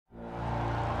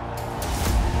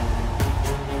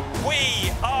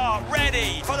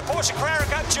speed for the Porsche Carrera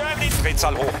Cup Germany.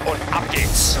 Spitzahl hoch und ab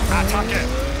geht's. Attacke.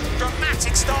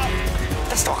 Dramatic stop.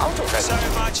 Das ist doch Autorennen. So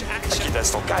much action. Das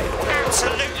ist doch geil, oder?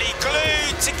 Absolutely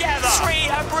glued together. 3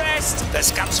 abreast. Das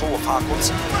ist ganz hohe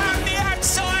Fahrkunst. From the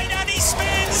outside and he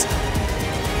spins.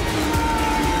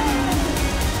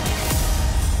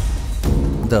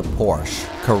 The Porsche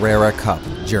Carrera Cup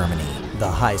Germany. The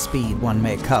high-speed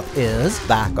one-make cup is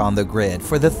back on the grid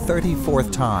for the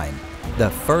 34th time.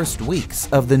 The first weeks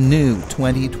of the new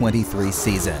 2023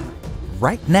 season.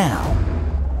 Right now.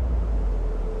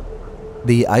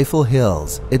 The Eifel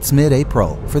Hills. It's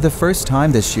mid-April. For the first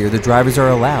time this year, the drivers are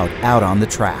allowed out on the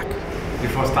track.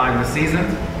 Before starting the season,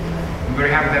 I'm very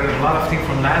happy that we have a lot of teams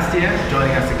from last year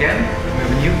joining us again. We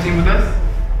have a new team with us.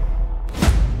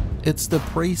 It's the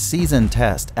pre-season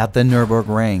test at the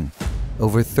Nürburgring.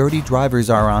 Over 30 drivers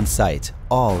are on site,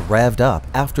 all revved up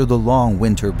after the long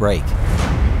winter break.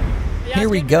 Here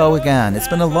we go again. It's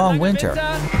been a long winter.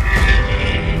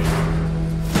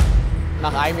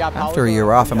 After a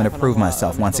year off, I'm going to prove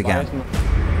myself once again.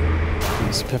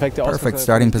 Perfect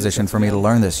starting position for me to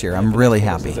learn this year. I'm really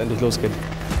happy.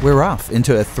 We're off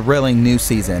into a thrilling new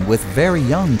season with very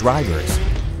young drivers.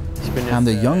 I'm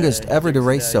the youngest ever to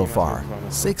race so far,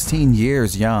 16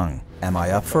 years young. Am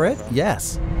I up for it?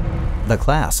 Yes. The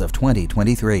class of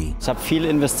 2023.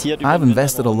 I've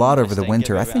invested a lot over the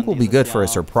winter. I think we'll be good for a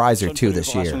surprise or two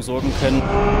this year.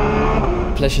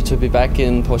 Pleasure to be back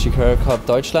in Porsche Carrera Cup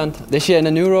Deutschland. This year in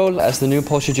a new role as the new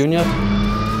Porsche Junior.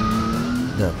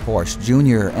 The Porsche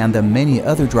Junior and the many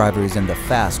other drivers in the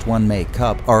Fast One-Make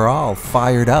Cup are all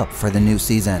fired up for the new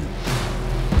season.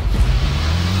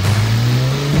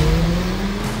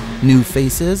 New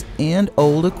faces and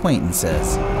old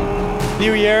acquaintances.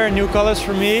 New year, new colors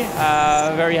for me.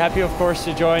 Very happy, of course,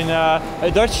 to join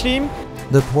a Dutch team.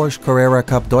 The Porsche Carrera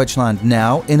Cup Deutschland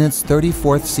now in its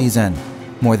 34th season.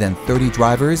 More than 30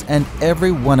 drivers and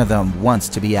every one of them wants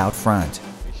to be out front.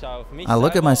 I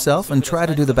look at myself and try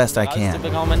to do the best I can.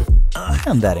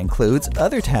 And that includes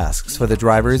other tasks for the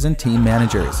drivers and team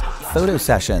managers, photo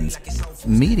sessions,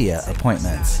 media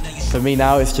appointments. For me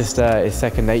now, it's just it's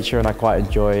second nature, and I quite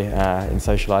enjoy in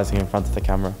socializing in front of the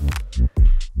camera.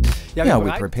 Yeah,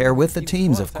 we prepare with the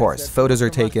teams, of course. Photos are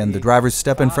taken, the drivers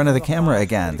step in front of the camera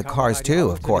again, the cars too,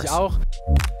 of course.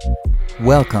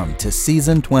 Welcome to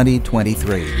season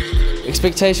 2023.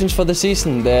 Expectations for the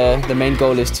season, the main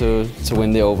goal is to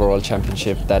win the overall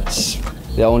championship. That's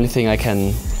the only thing I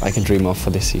can dream of for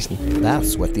this season.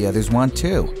 That's what the others want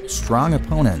too. Strong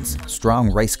opponents,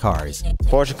 strong race cars.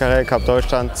 Porsche Carrera Cup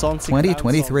Deutschland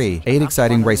 2023, 8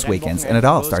 exciting race weekends, and it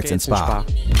all starts in Spa.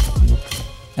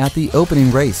 At the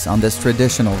opening race on this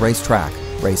traditional racetrack,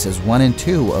 races 1 and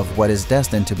 2 of what is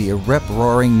destined to be a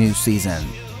rip-roaring new season.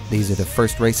 These are the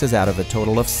first races out of a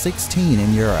total of 16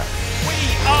 in Europe.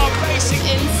 We are racing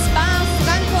in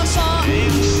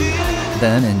Spa-Francorchamps.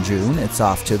 Then in June, it's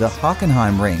off to the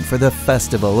Hockenheimring for the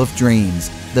Festival of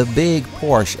Dreams, the big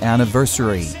Porsche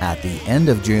anniversary. At the end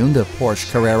of June, the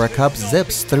Porsche Carrera Cup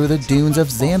zips through the dunes of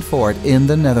Zandvoort in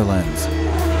the Netherlands.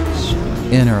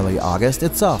 In early August,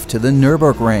 it's off to the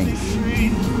Nürburgring.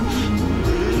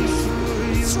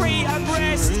 3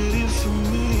 abreast.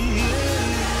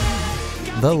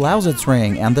 The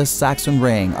Lausitzring and the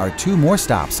Sachsenring are 2 more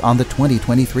stops on the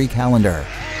 2023 calendar.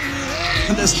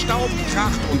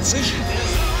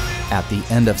 At the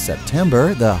end of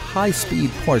September, the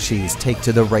high-speed Porsches take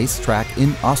to the racetrack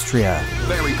in Austria.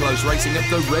 Very close racing at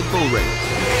the Red Bull Ring.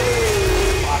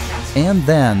 And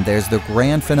then there's the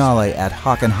grand finale at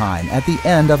Hockenheim at the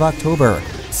end of October.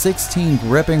 16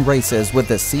 gripping races with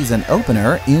the season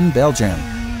opener in Belgium.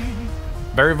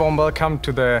 Very warm welcome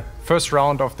to the first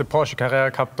round of the Porsche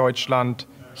Carrera Cup Deutschland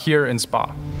here in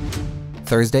Spa.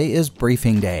 Thursday is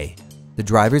briefing day. The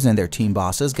drivers and their team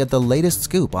bosses get the latest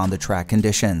scoop on the track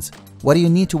conditions. What do you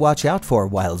need to watch out for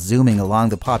while zooming along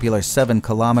the popular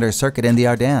 7-kilometer circuit in the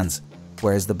Ardennes?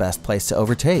 Where's the best place to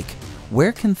overtake?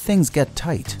 Where can things get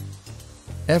tight?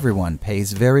 Everyone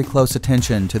pays very close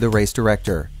attention to the race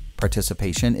director.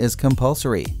 Participation is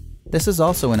compulsory. This is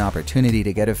also an opportunity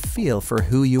to get a feel for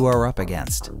who you are up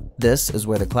against. This is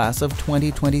where the class of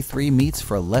 2023 meets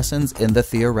for lessons in the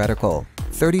theoretical.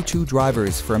 32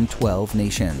 drivers from 12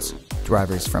 nations.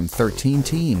 Drivers from 13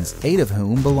 teams, 8 of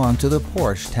whom belong to the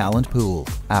Porsche talent pool.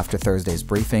 After Thursday's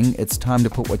briefing, it's time to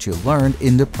put what you learned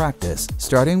into practice,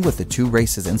 starting with the 2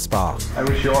 races in Spa. I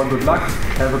wish you all good luck,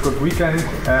 have a good weekend,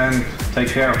 and take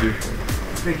care of you.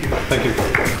 Thank you. Thank you.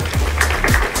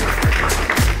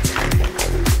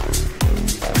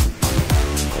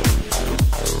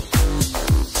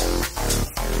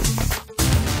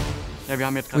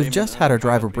 We've just had our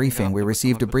driver briefing. We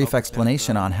received a brief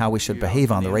explanation on how we should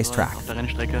behave on the racetrack.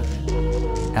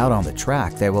 Out on the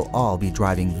track, they will all be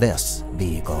driving this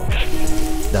vehicle.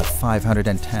 The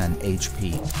 510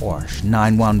 HP Porsche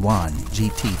 911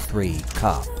 GT3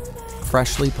 Cup.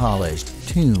 Freshly polished,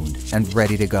 tuned, and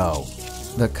ready to go.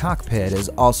 The cockpit is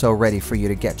also ready for you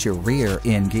to get your rear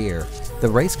in gear. The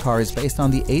race car is based on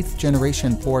the 8th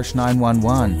generation Porsche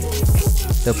 911,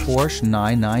 the Porsche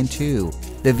 992.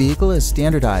 The vehicle is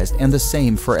standardized and the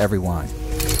same for everyone.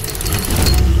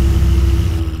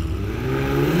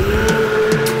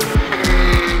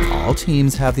 All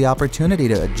teams have the opportunity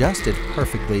to adjust it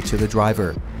perfectly to the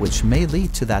driver, which may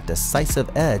lead to that decisive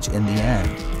edge in the end.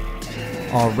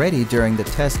 Already during the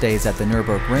test days at the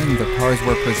Nürburgring, the cars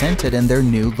were presented in their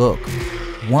new look,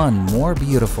 one more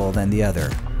beautiful than the other.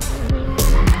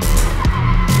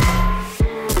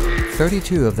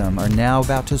 32 of them are now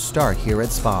about to start here at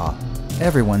Spa.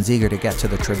 Everyone's eager to get to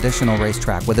the traditional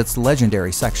racetrack with its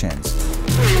legendary sections.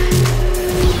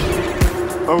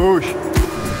 Eau Rouge.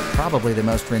 Probably the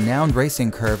most renowned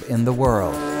racing curve in the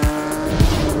world.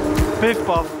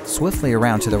 Swiftly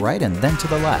around to the right and then to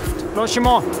the left.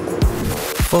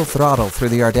 Full throttle through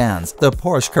the Ardennes, the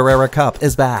Porsche Carrera Cup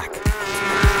is back.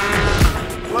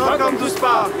 Welcome to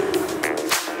Spa!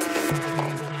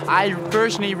 I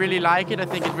personally really like it. I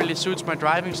think it really suits my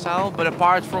driving style. But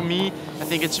apart from me, I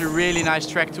think it's a really nice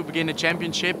track to begin a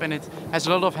championship, and it has a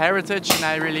lot of heritage, and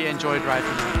I really enjoy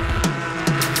driving it.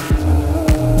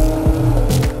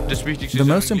 The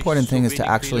most important thing is to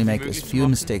actually make as few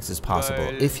mistakes as possible.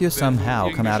 If you somehow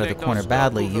come out of the corner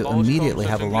badly, you immediately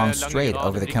have a long straight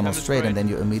over the Kemmel Straight, and then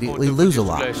you immediately lose a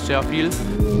lot.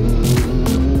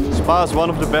 Spa is one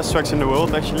of the best tracks in the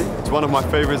world, actually. It's one of my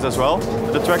favorites as well.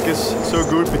 The track is so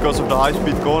good because of the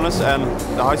high-speed corners, and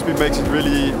the high speed makes it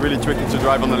really, really tricky to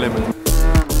drive on the limit.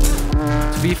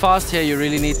 To be fast here, you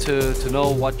really need to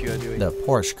know what you are doing. The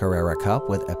Porsche Carrera Cup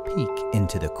with a peek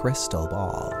into the crystal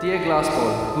ball. Dear Glass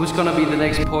Ball, who's gonna be the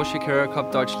next Porsche Carrera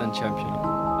Cup Deutschland champion?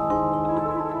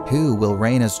 Who will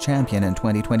reign as champion in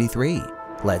 2023?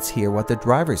 Let's hear what the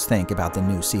drivers think about the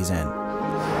new season.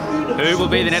 Who will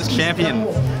be the next champion?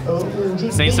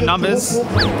 Seen some numbers.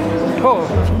 Oh,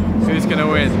 who's gonna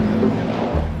win?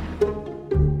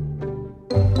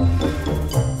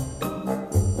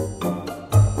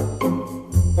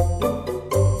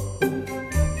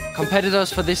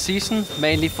 Competitors for this season,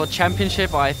 mainly for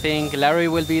championship, I think Larry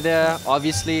will be there,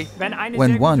 obviously.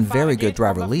 When one very good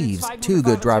driver leaves, two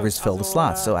good drivers fill the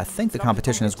slots, so I think the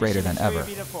competition is greater than ever.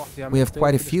 We have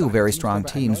quite a few very strong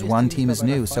teams. One team is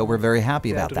new, so we're very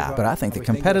happy about that. But I think the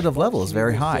competitive level is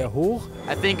very high.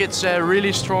 I think it's a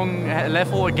really strong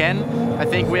level again. I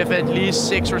think we have at least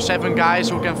 6 or 7 guys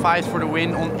who can fight for the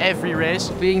win on every race.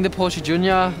 Being the Porsche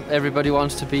Junior, everybody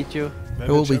wants to beat you.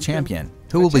 Who will be champion?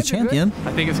 Who will be champion?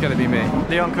 I think it's going to be me.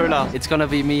 Leon Köhler. It's going to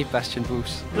be me, Bastian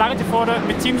Boos. Number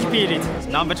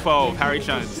 12, Harry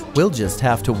Jones. We'll just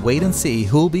have to wait and see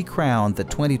who'll be crowned the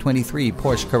 2023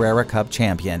 Porsche Carrera Cup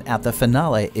champion at the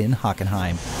finale in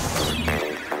Hockenheim.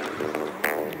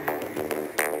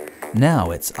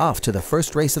 Now it's off to the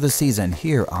first race of the season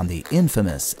here on the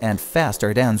infamous and fast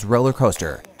Ardennes roller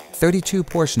coaster. 32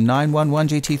 Porsche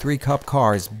 911 GT3 Cup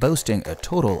cars boasting a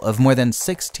total of more than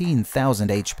 16,000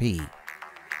 HP.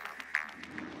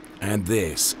 And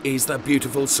this is the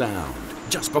beautiful sound.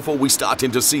 Just before we start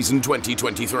into season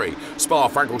 2023,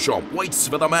 Spa-Francorchamps waits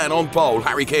for the man on pole,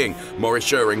 Harry King. Maurice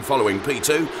Schöring following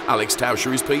P2, Alex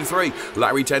Tauscher is P3,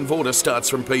 Larry Ten Voorde starts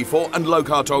from P4 and Loke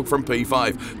Hartog from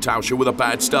P5. Tauscher with a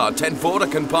bad start, Ten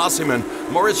Voorde can pass him and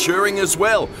Maurice Schöring as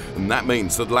well. And that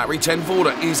means that Larry Ten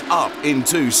Voorde is up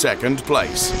into second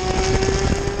place.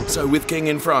 So with King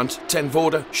in front, Ten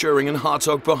Voorde, Schöring and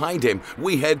Hartog behind him,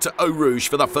 we head to Eau Rouge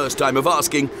for the first time of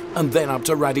asking and then up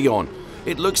to Raidillon.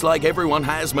 It looks like everyone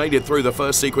has made it through the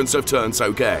first sequence of turns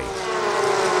okay.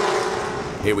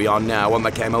 Here we are now on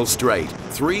the Kemmel Straight.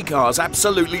 3 cars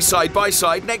absolutely side by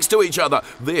side next to each other.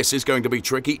 This is going to be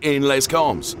tricky in Les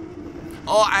Combes.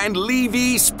 Oh, and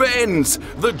Levy spins!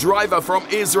 The driver from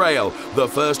Israel, the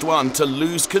first one to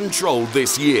lose control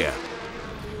this year.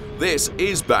 This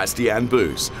is Bastian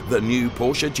Boos, the new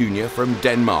Porsche Junior from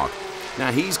Denmark.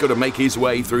 Now he's got to make his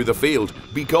way through the field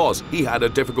because he had a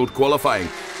difficult qualifying.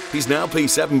 He's now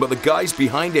P7, but the guys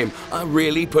behind him are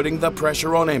really putting the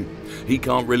pressure on him. He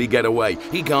can't really get away.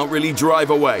 He can't really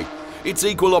drive away. It's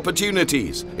equal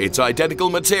opportunities. It's identical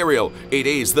material. It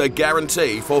is the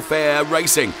guarantee for fair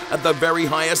racing at the very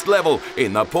highest level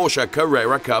in the Porsche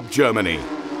Carrera Cup Germany.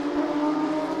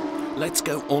 Let's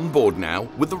go on board now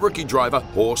with the rookie driver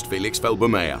Horst Felix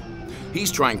Felbermayr.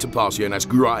 He's trying to pass Jonas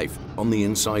Greif. on the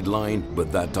inside line,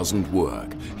 but that doesn't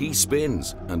work. He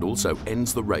spins and also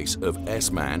ends the race of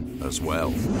S-Man as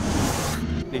well.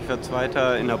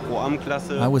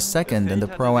 I was second in the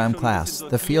Pro-Am class.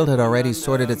 The field had already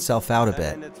sorted itself out a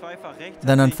bit.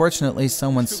 Then unfortunately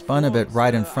someone spun a bit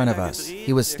right in front of us.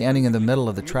 He was standing in the middle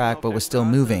of the track but was still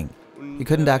moving. You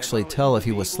couldn't actually tell if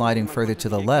he was sliding further to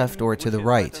the left or to the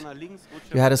right.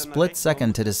 You had a split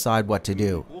second to decide what to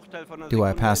do. Do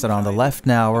I pass it on the left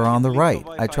now or on the right?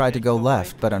 I tried to go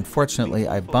left, but unfortunately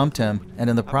I bumped him and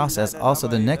in the process also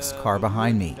the next car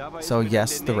behind me. So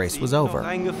yes, the race was over.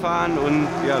 One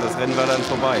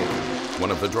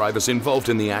of the drivers involved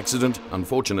in the accident,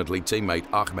 unfortunately teammate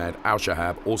Ahmed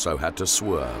Al-Shahab, also had to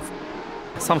swerve.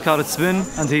 Some car spin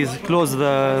and he's closed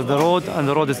the road and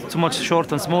the road is too much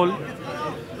short and small.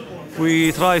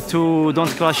 We try to don't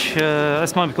crash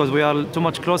S-Man because we are too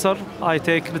much closer. I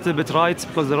take a little bit right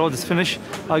because the road is finished.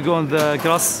 I go on the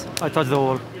grass, I touch the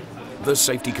wall. The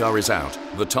safety car is out.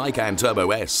 The Taycan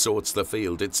Turbo S sorts the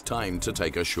field. It's time to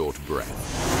take a short breath.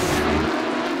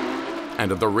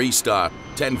 And at the restart,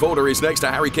 10 Forder is next to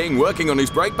Harry King working on his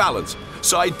brake balance.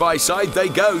 Side by side they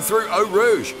go through Eau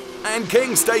Rouge. And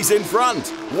King stays in front.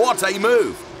 What a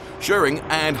move! Scheuring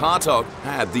and Hartog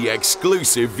had the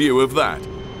exclusive view of that.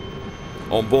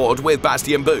 On board with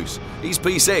Bastien Boos, he's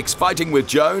P6 fighting with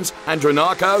Jones,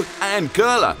 Andronako and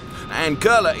Köhler. And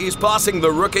Köhler is passing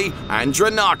the rookie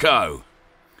Andronako.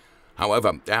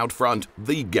 However, out front,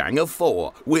 the gang of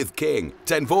four with King,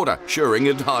 10 Forder, Scheuring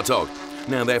and Hartog.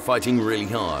 Now they're fighting really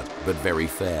hard, but very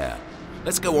fair.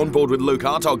 Let's go on board with Luke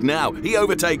Hartog now. He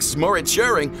overtakes Moritz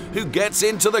Scheuring, who gets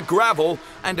into the gravel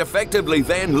and effectively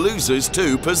then loses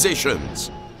 2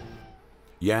 positions.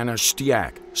 Janusz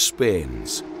Stiak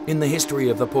spins. In the history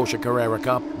of the Porsche Carrera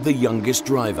Cup, the youngest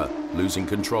driver, losing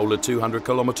control at 200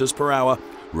 kilometers per hour,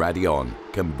 Radion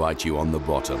can bite you on the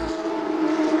bottom.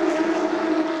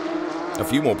 A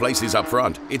few more places up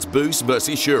front, it's Boos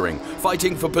versus Scheuring,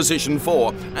 fighting for position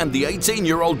 4, and the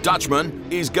 18-year-old Dutchman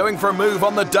is going for a move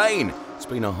on the Dane. It's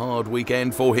been a hard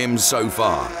weekend for him so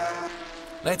far.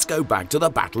 Let's go back to the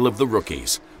battle of the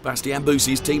rookies. Bastien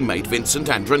Boos' teammate Vincent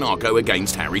Andronako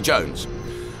against Harry Jones.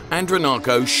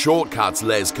 Andronako shortcuts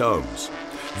Les Combs.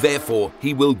 Therefore,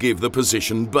 he will give the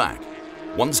position back.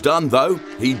 Once done, though,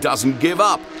 he doesn't give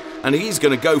up. And he's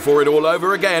going to go for it all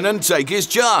over again and take his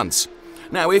chance.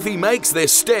 Now, if he makes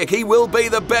this stick, he will be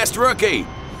the best rookie.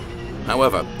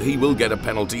 However, he will get a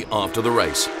penalty after the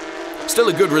race. Still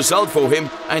a good result for him,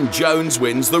 and Jones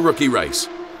wins the rookie race.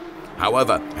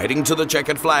 However, heading to the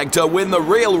checkered flag to win the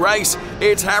real race,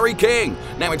 it's Harry King.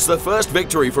 Now it's the first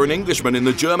victory for an Englishman in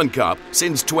the German Cup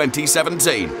since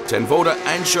 2017. 10 Forder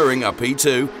and Scheuring are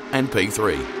P2 and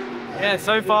P3. Yeah,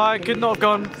 so far it could not have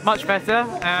gone much better.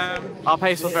 Our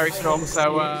pace was very strong,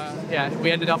 so yeah, we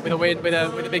ended up with a win with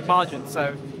a big margin.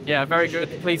 So yeah, very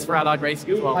good. Pleased for Allied Racing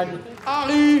as well.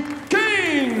 Harry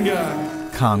King!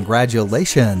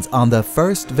 Congratulations on the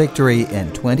first victory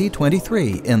in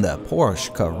 2023 in the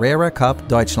Porsche Carrera Cup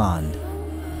Deutschland.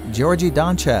 Georgi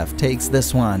Donchev takes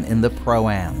this one in the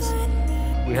Pro-Ams.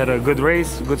 We had a good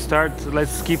race, good start.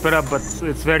 Let's keep it up, but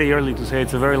it's very early to say.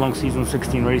 It's a very long season,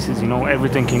 16 races, you know,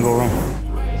 everything can go wrong.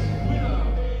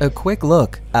 A quick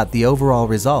look at the overall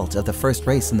result of the first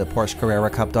race in the Porsche Carrera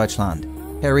Cup Deutschland.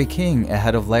 Harry King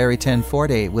ahead of Larry 10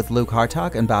 Forder with Luke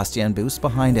Hartog and Bastien Boos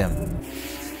behind him.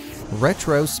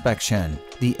 Retrospection,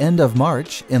 the end of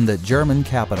March in the German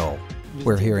capital.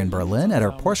 We're here in Berlin at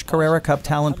our Porsche Carrera Cup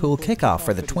Talent Pool kickoff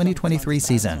for the 2023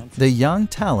 season. The young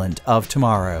talent of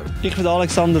tomorrow. Ich bin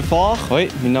Alexander Fach. Hoi,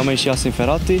 mein Name ist Yassin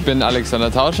Ferrati. Ich bin Alexander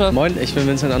Tauscher. Moin, ich bin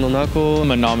Vincent Andronako.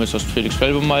 Mein Name ist Felix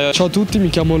Felbermeier. Ciao tutti, mi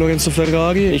chiamo Lorenzo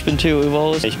Ferrari. Ich bin Theo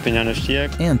Uwals. Ich bin Janusz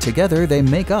Stiak. And together they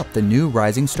make up the new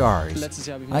rising stars.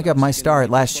 I got my start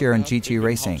last year in GT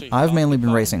racing. I've mainly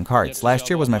been racing karts. Last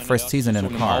year was my first season in a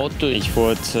car.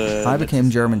 I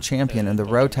became German champion in the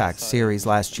Rotax series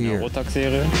last year.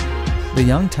 The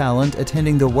young talent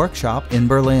attending the workshop in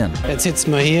Berlin.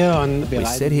 We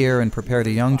sit here and prepare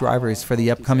the young drivers for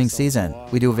the upcoming season.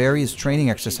 We do various training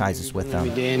exercises with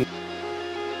them.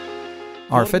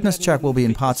 Our fitness check will be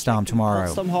in Potsdam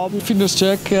tomorrow. Fitness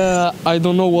check, I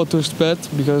don't know what to expect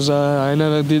because I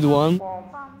never did one.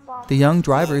 The young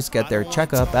drivers get their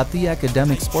checkup at the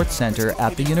Academic Sports Center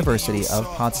at the University of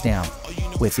Potsdam.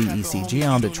 with the ECG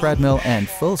on the treadmill and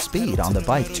full speed on the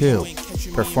bike too.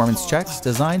 Performance checks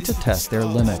designed to test their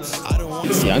limits.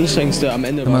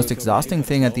 The most exhausting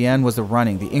thing at the end was the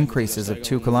running. The increases of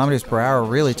 2 kilometers per hour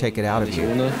really take it out of you.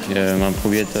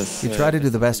 You try to do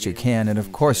the best you can, and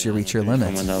of course you reach your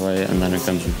limits.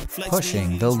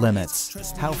 Pushing the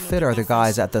limits. How fit are the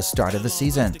guys at the start of the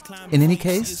season? In any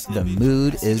case, the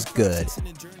mood is good.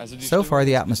 So far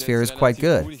the atmosphere is quite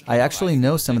good. I actually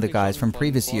know some of the guys from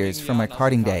previous years, from my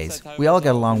karting days. We all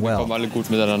get along well.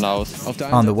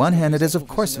 On the one hand, it is of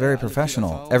course very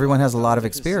professional. Everyone has a lot of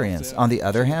experience. On the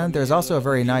other hand, there's also a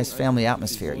very nice family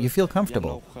atmosphere. You feel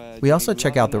comfortable. We also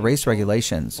check out the race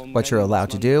regulations, what you're allowed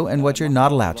to do and what you're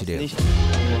not allowed to do.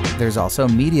 There's also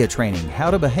media training, how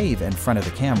to behave in front of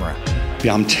the camera.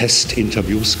 We've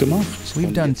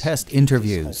done test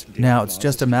interviews. Now it's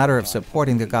just a matter of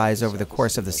supporting the guys over the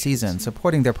course of the season,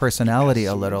 supporting their personality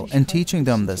a little, and teaching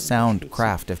them the sound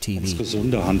craft of TV.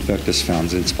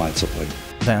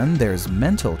 Then there's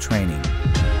mental training.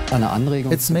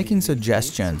 It's making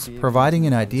suggestions, providing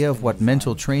an idea of what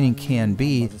mental training can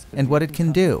be and what it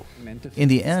can do. In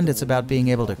the end, it's about being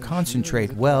able to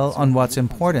concentrate well on what's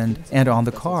important and on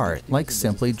the car, like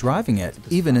simply driving it,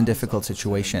 even in difficult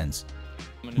situations.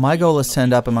 My goal is to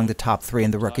end up among the top 3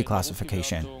 in the rookie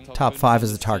classification. Top 5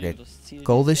 is the target.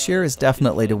 Goal this year is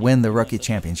definitely to win the rookie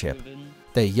championship.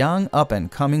 The young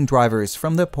up-and-coming drivers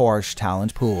from the Porsche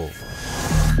talent pool.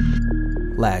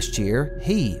 Last year,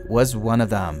 he was one of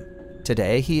them.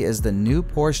 Today, he is the new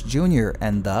Porsche Junior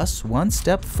and thus one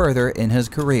step further in his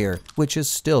career, which is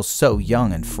still so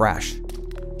young and fresh.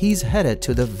 He's headed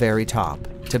to the very top,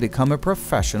 to become a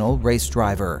professional race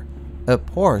driver. A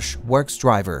Porsche Works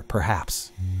driver,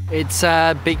 perhaps. It's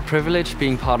a big privilege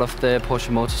being part of the Porsche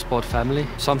Motorsport family,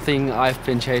 something I've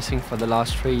been chasing for the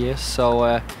last 3 years.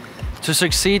 So to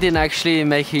succeed in actually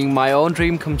making my own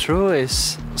dream come true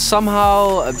is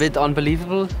somehow a bit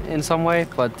unbelievable in some way,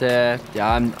 but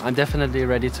yeah, I'm definitely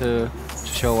ready to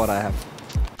show what I have.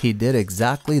 He did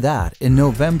exactly that in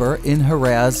November in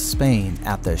Jerez, Spain,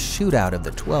 at the shootout of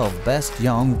the 12 best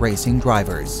young racing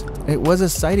drivers. It was a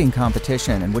exciting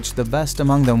competition in which the best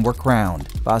among them were crowned.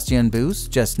 Bastian Buus,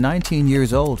 just 19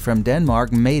 years old from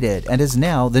Denmark, made it and is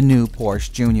now the new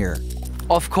Porsche Junior.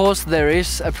 Of course, there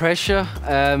is a pressure.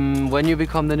 When you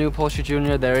become the new Porsche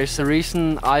Junior, there is a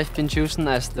reason I've been chosen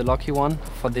as the lucky one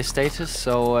for this status.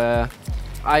 So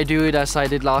I do it as I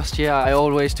did last year. I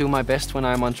always do my best when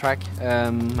I'm on track,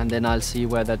 and then I'll see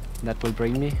where that will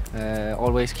bring me.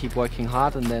 Always keep working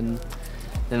hard, and then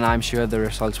I'm sure the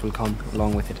results will come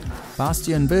along with it.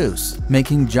 Bastian Buus,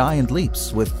 making giant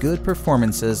leaps with good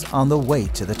performances on the way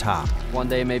to the top. One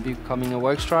day maybe becoming a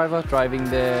works driver, driving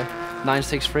the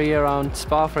 963 around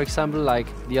Spa, for example, like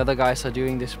the other guys are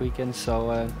doing this weekend.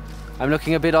 So I'm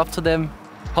looking a bit up to them.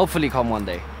 Hopefully come one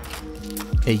day.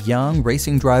 A young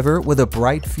racing driver with a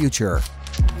bright future.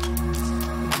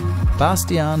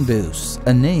 Bastian Buus,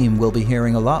 a name we'll be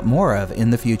hearing a lot more of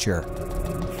in the future.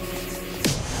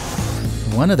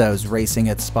 One of those racing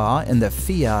at Spa in the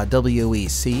FIA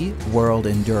WEC World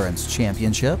Endurance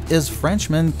Championship is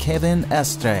Frenchman Kévin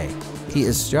Estre. He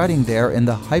is starting there in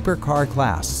the hypercar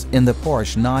class in the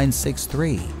Porsche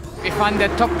 963.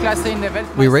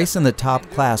 We race in the top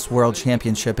class World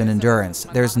Championship in endurance.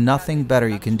 There's nothing better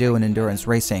you can do in endurance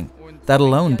racing. That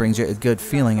alone brings you a good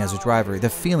feeling as a driver, the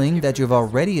feeling that you've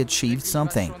already achieved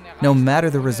something. No matter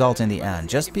the result in the end,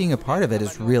 just being a part of it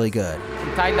is really good.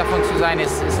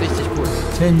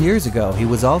 10 years ago, he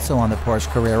was also on the Porsche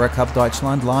Carrera Cup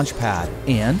Deutschland launch pad,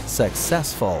 and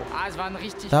successful.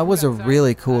 That was a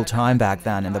really cool time back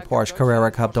then in the Porsche Carrera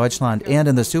Cup Deutschland and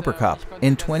in the Super Cup.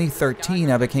 In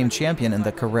 2013, I became champion in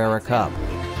the Carrera Cup.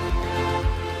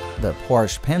 The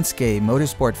Porsche Penske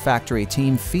Motorsport Factory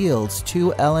team fields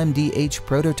 2 LMDH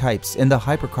prototypes in the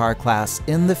hypercar class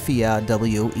in the FIA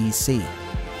WEC.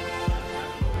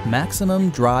 Maximum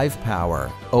drive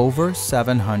power, over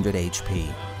 700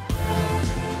 HP.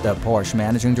 The Porsche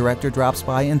managing director drops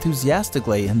by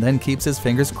enthusiastically and then keeps his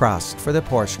fingers crossed for the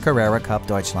Porsche Carrera Cup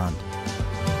Deutschland.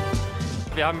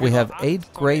 We have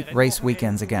 8 great race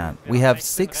weekends again. We have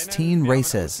 16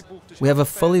 races. We have a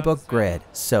fully booked grid,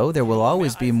 so there will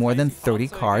always be more than 30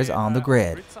 cars on the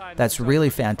grid. That's really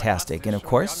fantastic, and of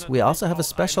course, we also have a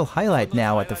special highlight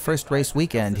now at the first race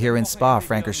weekend here in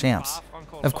Spa-Francorchamps.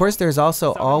 Of course, there's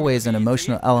also always an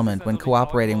emotional element when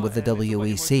cooperating with the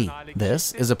WEC.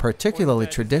 This is a particularly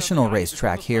traditional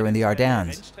racetrack here in the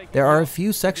Ardennes. There are a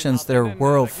few sections that are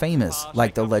world famous,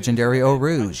 like the legendary Eau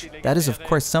Rouge. That is, of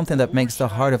course, something that makes the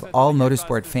heart of all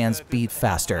motorsport fans beat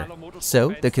faster.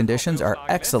 So, the conditions are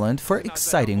excellent for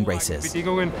exciting races.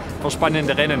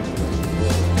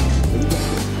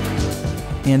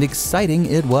 And exciting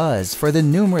it was for the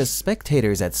numerous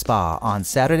spectators at Spa on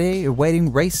Saturday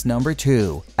awaiting race number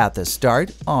 2, at the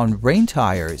start on rain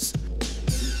tires.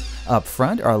 Up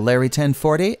front are Larry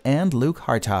Tenforte and Luke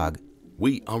Hartog.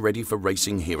 We are ready for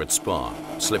racing here at Spa.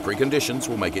 Slippery conditions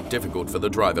will make it difficult for the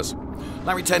drivers.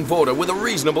 Larry Tenforte with a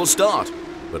reasonable start,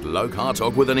 but Luke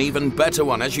Hartog with an even better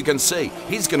one. As you can see,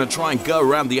 he's going to try and go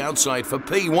around the outside for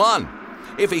P1.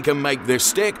 If he can make this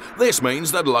stick, this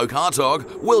means that Luke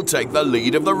Hartog will take the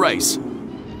lead of the race.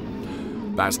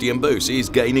 Bastien Boos is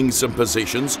gaining some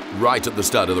positions right at the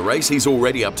start of the race. He's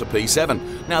already up to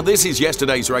P7. Now this is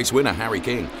yesterday's race winner, Harry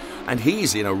King, and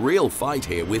he's in a real fight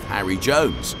here with Harry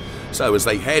Jones. So as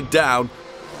they head down,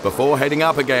 before heading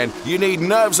up again, you need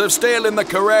nerves of steel in the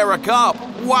Carrera Cup.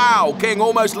 Wow, King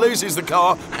almost loses the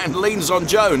car and leans on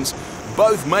Jones.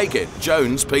 Both make it.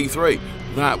 Jones P3.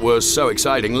 That was so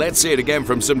exciting. Let's see it again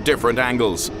from some different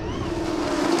angles.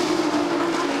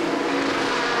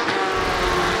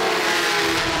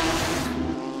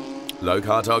 Luke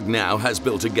Hartog now has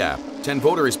built a gap.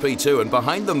 Tenforte is P2 and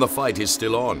behind them the fight is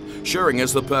still on. Scheuring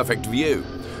has the perfect view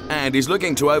and is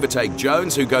looking to overtake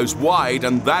Jones, who goes wide,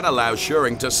 and that allows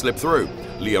Scheuring to slip through.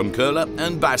 Leon Köhler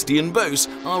and Bastien Boos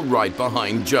are right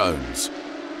behind Jones.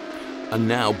 And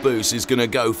now Boos is going to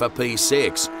go for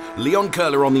P6. Leon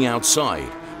Köhler on the outside.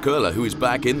 Köhler, who is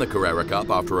back in the Carrera Cup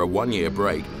after a one-year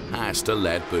break, has to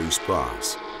let Boos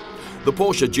pass. The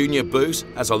Porsche Junior Boos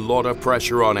has a lot of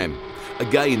pressure on him.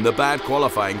 Again, the bad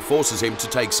qualifying forces him to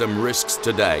take some risks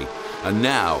today. And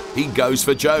now he goes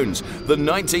for Jones, the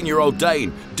 19-year-old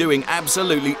Dane, doing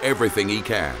absolutely everything he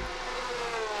can.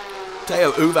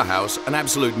 Theo Overhaus, an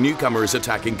absolute newcomer, is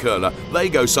attacking Köhler. They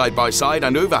go side by side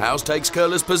and Overhaus takes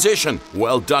Köhler's position.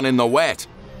 Well done in the wet.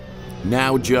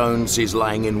 Now Jones is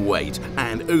laying in wait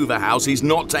and Overhaus is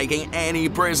not taking any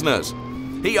prisoners.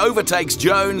 He overtakes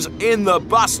Jones in the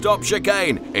bus stop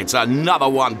chicane. It's another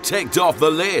one ticked off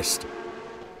the list.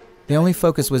 The only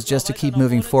focus was just to keep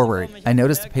moving forward. I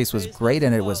noticed the pace was great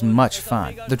and it was much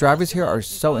fun. The drivers here are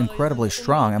so incredibly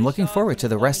strong. I'm looking forward to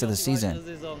the rest of the season.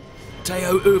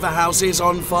 Theo Overhaus is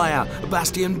on fire.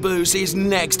 Bastien Boos is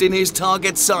next in his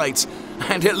target sights.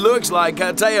 And it looks like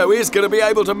Theo is going to be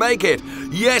able to make it.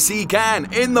 Yes, he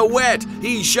can. In the wet,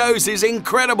 he shows his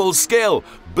incredible skill.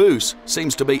 Boos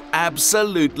seems to be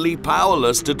absolutely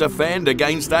powerless to defend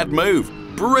against that move.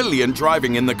 Brilliant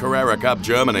driving in the Carrera Cup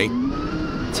Germany.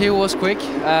 Theo was quick.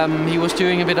 He was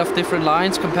doing a bit of different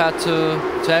lines compared to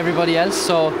everybody else,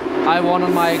 so I won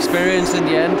on my experience in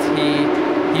the end.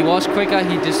 He was quicker,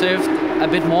 he deserved a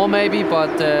bit more maybe, but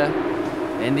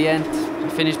in the end he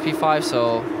finished P5,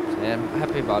 so yeah, I'm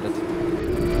happy about it.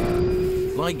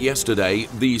 Like yesterday,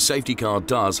 the safety car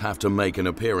does have to make an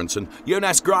appearance, and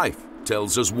Jonas Greif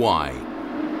tells us why.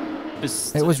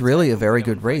 It was really a very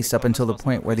good race up until the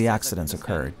point where the accidents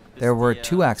occurred. There were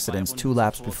 2 accidents 2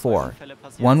 laps before,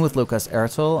 one with Lukas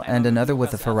Ertl and another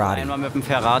with the Ferrari. In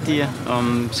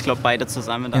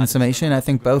summation, I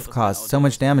think both caused so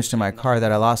much damage to my car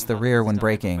that I lost the rear when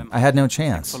braking. I had no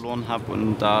chance. The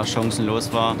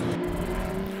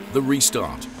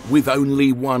restart. With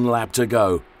only 1 lap to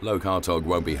go, Luke Hartog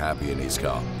won't be happy in his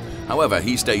car. However,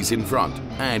 he stays in front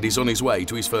and is on his way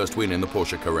to his first win in the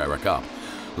Porsche Carrera Cup.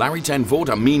 Larry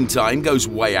Tenforte, meantime, goes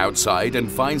way outside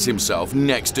and finds himself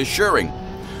next to Scheuring.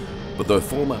 But the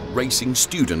former racing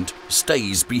student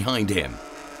stays behind him.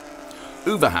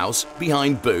 Overhaus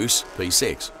behind Boos,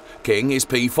 P6. King is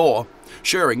P4.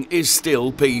 Scheuring is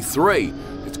still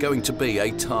P3. It's going to be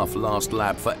a tough last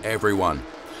lap for everyone.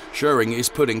 Scheuring is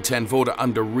putting Tenforte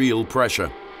under real pressure.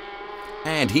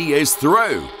 And he is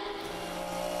through.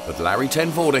 But Larry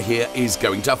Tenforte here is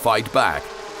going to fight back.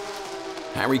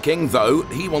 Harry King, though,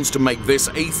 he wants to make this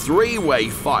a 3-way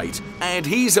fight, and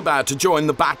he's about to join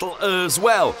the battle as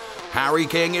well. Harry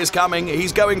King is coming,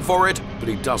 he's going for it, but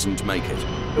he doesn't make it.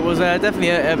 It was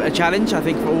definitely a challenge, I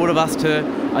think, for all of us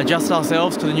to adjust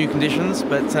ourselves to the new conditions,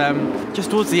 but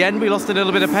just towards the end we lost a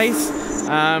little bit of pace,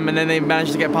 and then they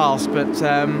managed to get past. But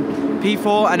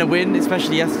P4 and a win,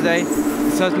 especially yesterday,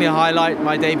 certainly a highlight,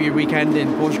 my debut weekend in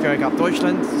Porsche Carrera Cup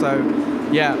Deutschland. So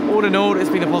yeah, all in all, it's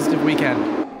been a positive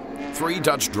weekend. 3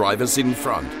 Dutch drivers in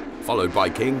front, followed by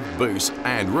King, Boos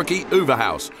and rookie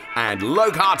Overhaus. And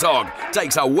Luke Hartog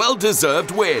takes a well-deserved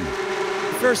win.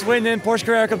 First win in Porsche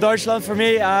Carrera Cup Deutschland for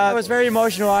me. It was very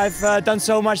emotional. I've done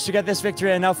so much to get this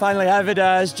victory and now finally have it.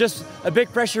 It's just a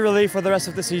big pressure relief for the rest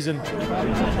of the season.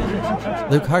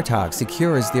 Luke Hartog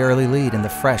secures the early lead in the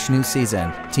fresh new season.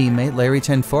 Teammate Larry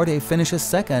Tenforte finishes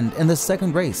second in the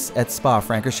second race at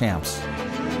Spa-Francorchamps.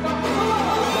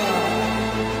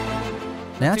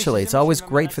 Naturally, it's always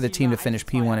great for the team to finish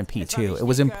P1 and P2. It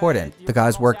was important. The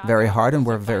guys worked very hard and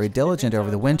were very diligent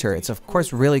over the winter. It's of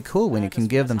course really cool when you can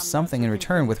give them something in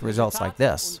return with results like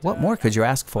this. What more could you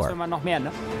ask for?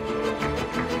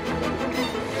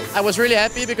 I was really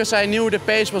happy because I knew the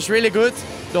pace was really good.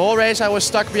 The whole race I was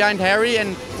stuck behind Harry,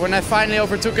 and when I finally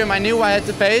overtook him I knew I had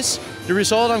the pace. The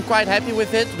result, I'm quite happy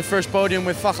with it. The first podium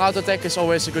with Vach Autotech is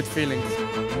always a good feeling.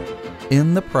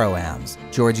 In the Pro-Ams,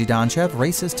 Georgi Donchev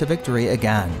races to victory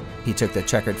again. He took the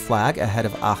checkered flag ahead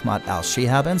of Ahmad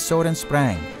Al-Shihab and Soren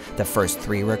Sprang. The first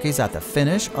three rookies at the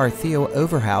finish are Theo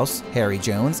Overhaus, Harry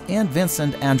Jones, and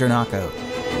Vincent Andronako.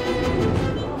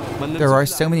 There are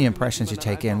so many impressions you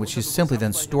take in, which you simply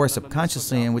then store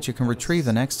subconsciously and which you can retrieve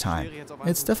the next time.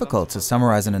 It's difficult to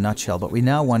summarize in a nutshell, but we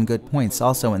now won good points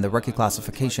also in the rookie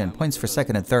classification, points for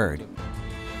second and third.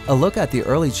 A look at the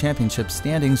early championship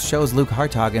standings shows Luke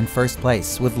Hartog in first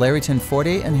place, with Larry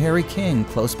Tinfordi and Harry King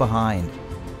close behind.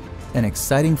 An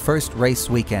exciting first race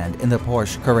weekend in the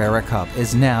Porsche Carrera Cup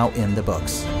is now in the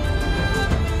books.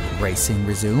 Racing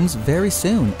resumes very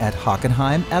soon at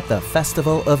Hockenheim at the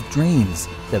Festival of Dreams,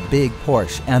 the big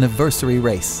Porsche anniversary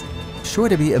race. Sure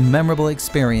to be a memorable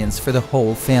experience for the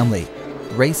whole family.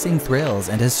 Racing thrills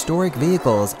and historic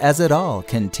vehicles as it all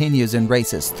continues in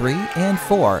races 3 and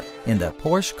 4 in the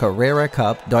Porsche Carrera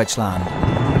Cup Deutschland.